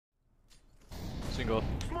Single.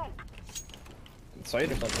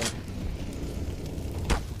 Inside or something.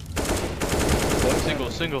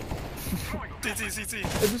 Single. CT. Is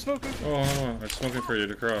it smoking? Oh, no, it's smoking for you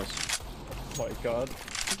to cross. Oh my god.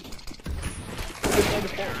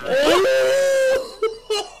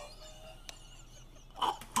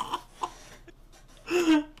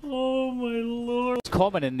 Oh my lord. It's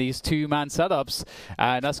common in these two-man setups,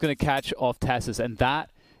 and that's going to catch off Tessus, and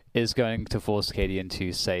that is going to force cadiaN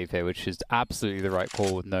to save here, which is absolutely the right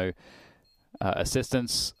call with no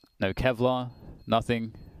assistance, no Kevlar,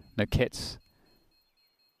 nothing, no kits.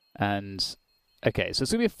 And okay, so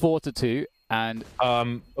it's gonna be a 4-2, and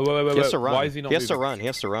wait. He has to run. Why is he not? He has to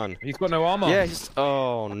run. He's got no armor. Yeah, he's.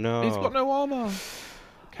 Oh no. He's got no armor.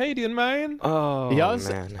 cadiaN, man. Oh Liazz,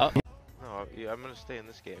 man. No, yeah, I'm gonna stay in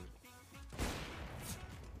this game.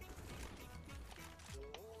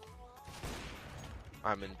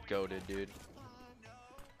 I'm in goated, dude.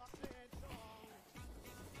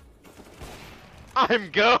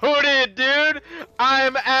 I'm goated, dude!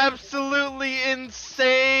 I'm absolutely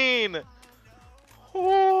insane!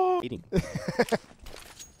 Eating.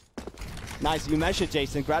 Nice, you mentioned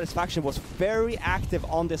Jason. Gratisfaction was very active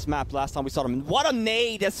on this map last time we saw them. What a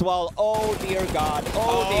nade as well. Oh dear God.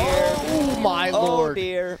 Oh dear. Oh my lord. Oh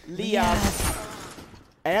dear. Liazz.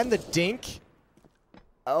 And the dink.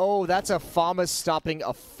 Oh, that's a FAMAS stopping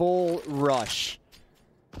a full rush.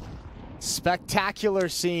 Spectacular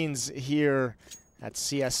scenes here at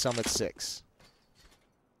CS Summit 6.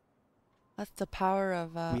 That's the power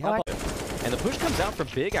of And the push comes out from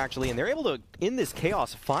Big, actually, and they're able to, in this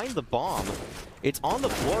chaos, find the bomb. It's on the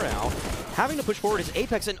floor now. Having to push forward is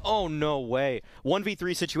Apex, and oh, no way.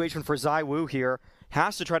 1v3 situation for Zywoo here.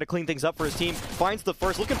 Has to try to clean things up for his team. Finds the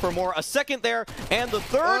first, looking for more. A second there, and the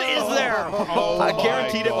third is there. I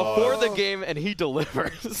guaranteed it before the game, and he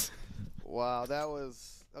delivers. Wow, that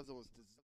was almost